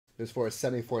This is for a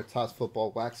 74 Topps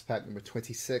Football Wax Pack number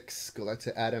 26. Good luck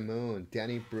to Adam Moon,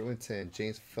 Danny Bruinton,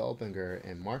 James Felbinger,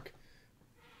 and Mark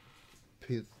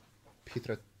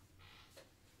Pietrantonio.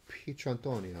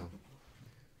 I don't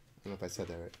know if I said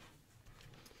that right.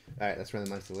 Alright, let's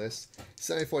randomize the list.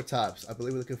 74 Topps. I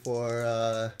believe we're looking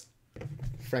for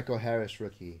Franco Harris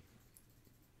rookie.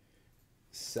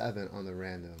 7 on the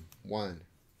random. 1,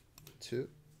 2,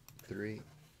 3,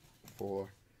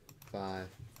 4, 5,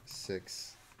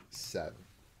 6, 7.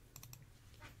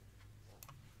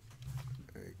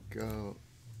 There you go.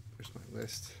 There's my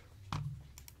list.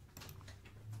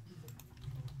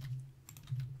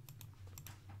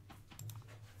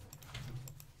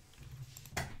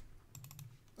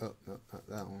 Oh, no, not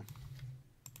that one.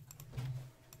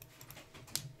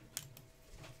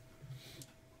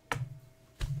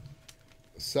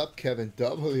 What's up, Kevin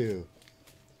W?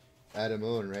 Adam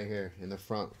Owen right here in the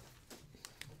front.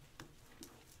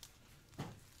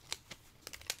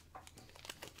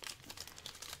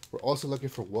 We're also looking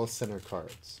for well-center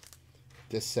cards.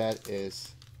 This set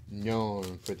is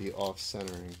known for the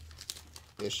off-centering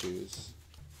issues.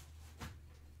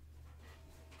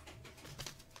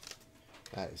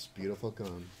 That is beautiful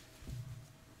gum.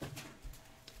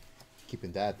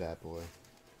 Keeping that bad boy.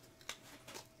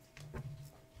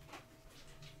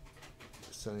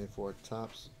 74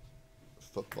 Topps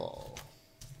Football.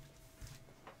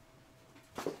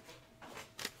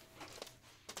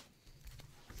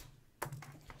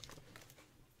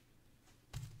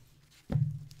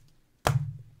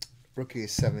 Rookie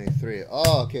is 73.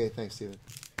 Oh, okay. Thanks, Steven.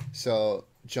 So,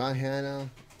 John Hanna.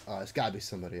 It's got to be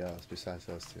somebody else besides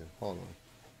those two. Hold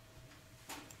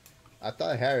on. I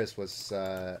thought Harris was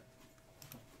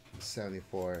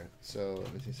 74. So,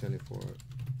 let me see. 74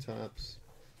 Topps.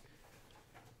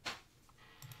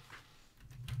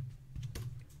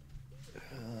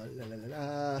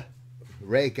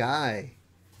 Ray Guy.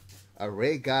 A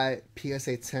Ray Guy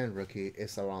PSA 10 rookie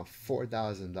is around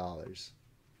 $4,000.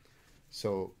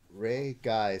 So, Ray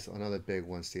Guy is another big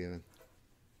one, Steven.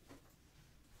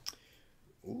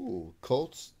 Ooh,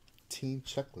 Colts team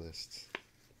checklist.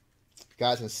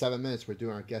 Guys, in 7 minutes, we're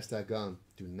doing our Guess That Gum.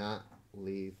 Do not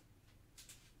leave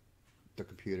the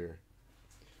computer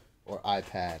or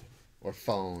iPad or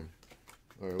phone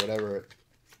or whatever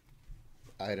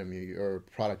item or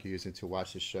product you're using to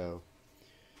watch the show.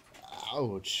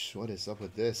 Ouch, what is up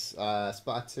with this?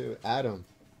 Spot 2, Adam.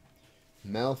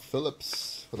 Mel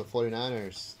Phillips for the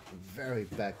 49ers. Very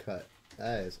bad cut.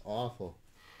 That is awful.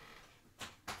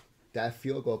 That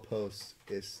field goal post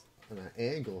is on an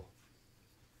angle.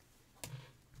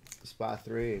 Spot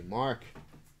 3, Mark.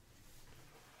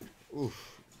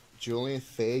 Oof. Julian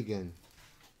Fagan.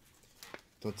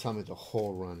 Don't tell me the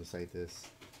whole run is like this.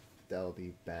 That'll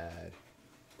be bad.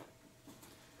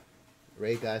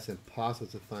 Ray Guy's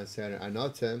impossible to find center. I know,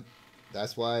 Tim.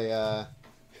 That's why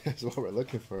that's why we're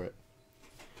looking for it.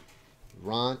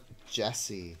 Ron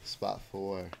Jesse, spot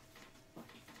 4.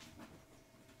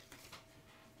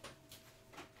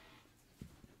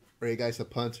 Ray Guy's a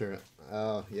punter.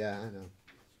 Oh, yeah, I know.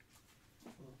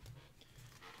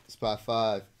 Spot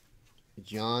 5.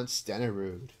 John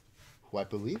Stenerud, who I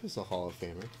believe is a Hall of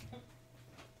Famer.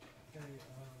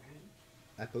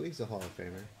 I believe he's a Hall of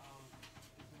Famer.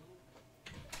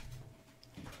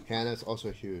 Hannah's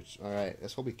also huge. Alright,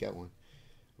 let's hope we get one.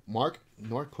 Mark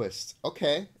Norquist.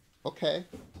 Okay. Okay.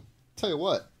 Tell you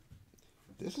what.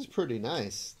 This is pretty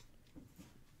nice.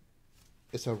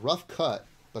 It's a rough cut,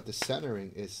 but the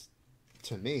centering is,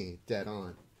 to me, dead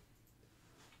on.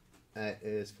 That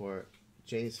is for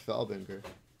James Felbinger.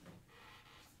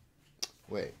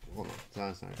 Wait, hold on.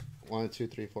 That's not right. 1, 2,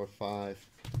 3, 4, 5.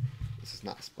 This is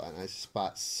not spot 9. This is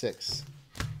spot 6.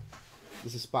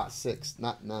 This is spot 6,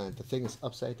 not 9. The thing is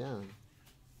upside down.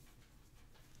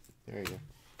 There you go.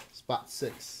 Spot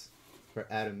 6 for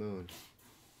Adam Moon.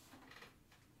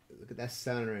 Look at that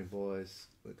centering, boys.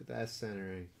 Look at that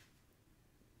centering.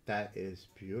 That is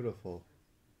beautiful.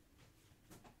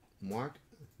 Mark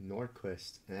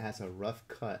Nordquist. And it has a rough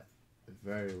cut. A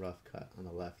very rough cut on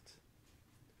the left.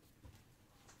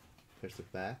 There's the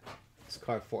back. This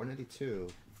card,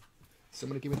 492.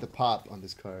 Somebody give me the pop on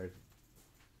this card.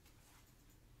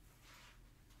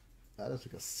 That looks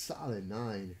like a solid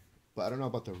 9. But I don't know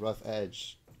about the rough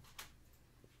edge.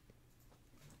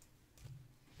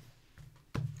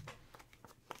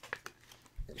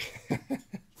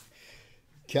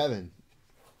 Kevin.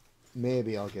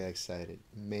 Maybe I'll get excited.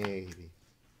 Maybe.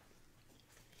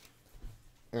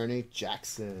 Ernie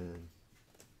Jackson.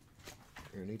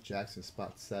 Ernie Jackson,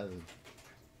 spot 7.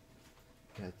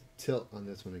 Got to tilt on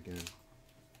this one again.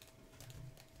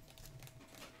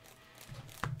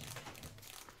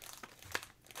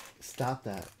 Stop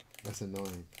that. That's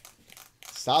annoying.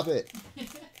 Stop it.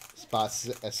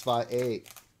 Spot 8.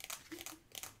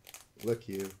 Look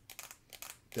you.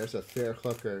 There's a fair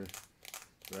hooker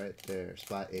right there.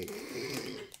 Spot 8.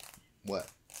 What?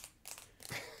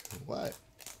 What?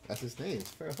 That's his name.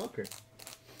 It's Fair Hooker.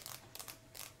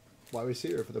 Wide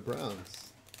receiver for the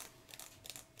Browns.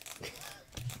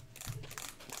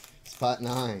 Spot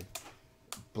 9.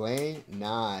 Blaine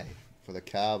Nye for the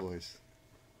Cowboys.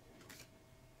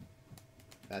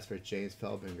 That's for James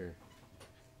Felbinger.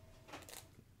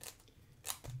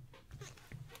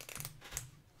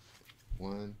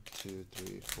 One, two,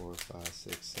 three, 4, 5,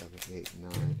 6, 7, 8,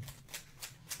 9.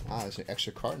 Ah, there's an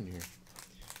extra card in here.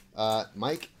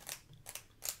 Mike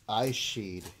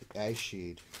Aisheed.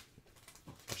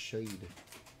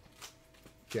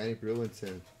 Johnny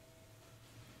Brewington.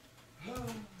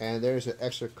 And there's an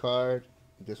extra card.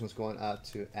 This one's going out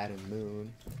to Adam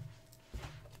Moon.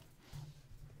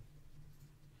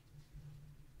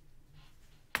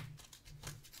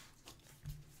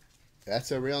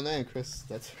 That's a real name, Chris.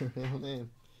 That's a real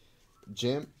name.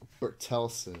 Jim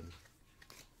Bertelsen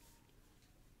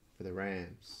for the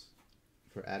Rams.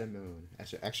 For Adam Moon.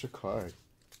 That's your extra card.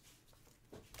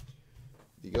 There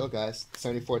you go, guys.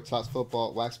 74 Topps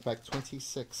Football Wax Pack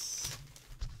 26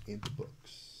 in the book.